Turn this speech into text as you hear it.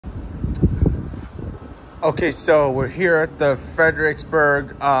Okay, so we're here at the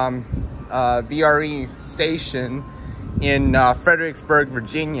Fredericksburg VRE station in Fredericksburg,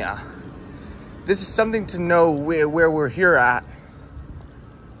 Virginia. This is something to know where we're here at.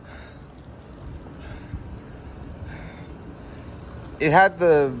 It had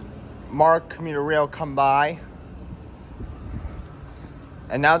the MARC commuter rail come by.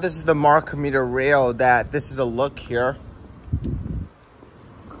 And now this is the MARC commuter rail this is a look here.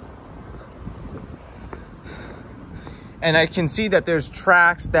 And I can see that there's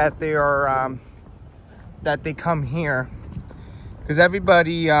tracks that they are, that they come here. Because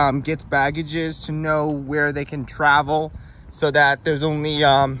everybody gets baggages to know where they can travel, so that there's only,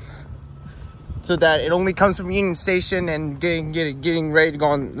 so that it only comes from Union Station and getting ready to go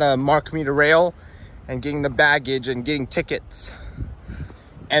on the MARC commuter rail and getting the baggage and getting tickets.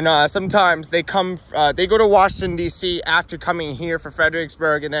 And sometimes they come, they go to Washington, D.C. after coming here for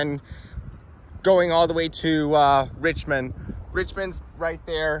Fredericksburg and then going all the way to Richmond. Richmond's right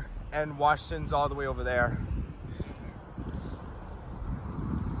there and Washington's all the way over there.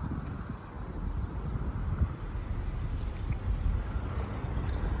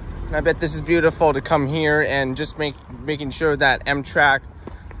 And I bet this is beautiful to come here and just making sure that Amtrak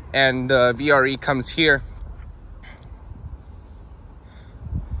and VRE comes here.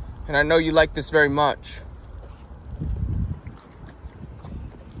 And I know you like this very much.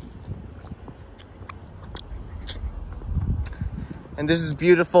 And this is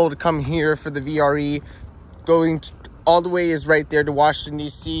beautiful to come here for the VRE. Going all the way is right there to Washington,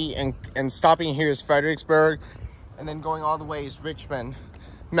 D.C. and stopping here is Fredericksburg. And then going all the way is Richmond.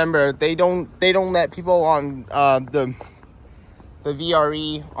 Remember, they don't let people on the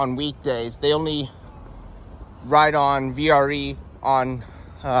VRE on weekdays. They only ride on VRE on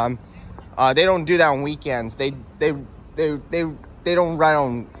they don't do that on weekends. They don't run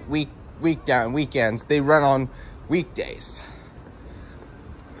on weekends. They run on weekdays.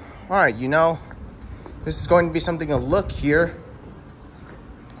 All right, you know, this is going to be something to look here.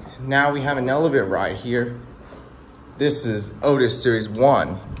 Now we have an elevator ride here. This is Otis Series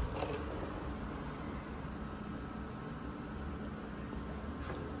 1.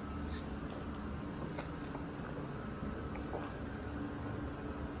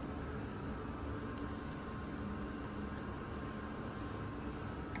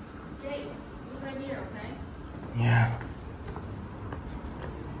 Jake, look right here, okay? Yeah.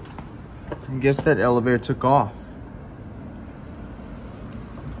 I guess that elevator took off.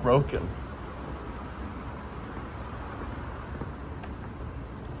 It's broken.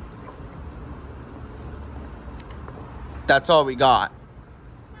 That's all we got.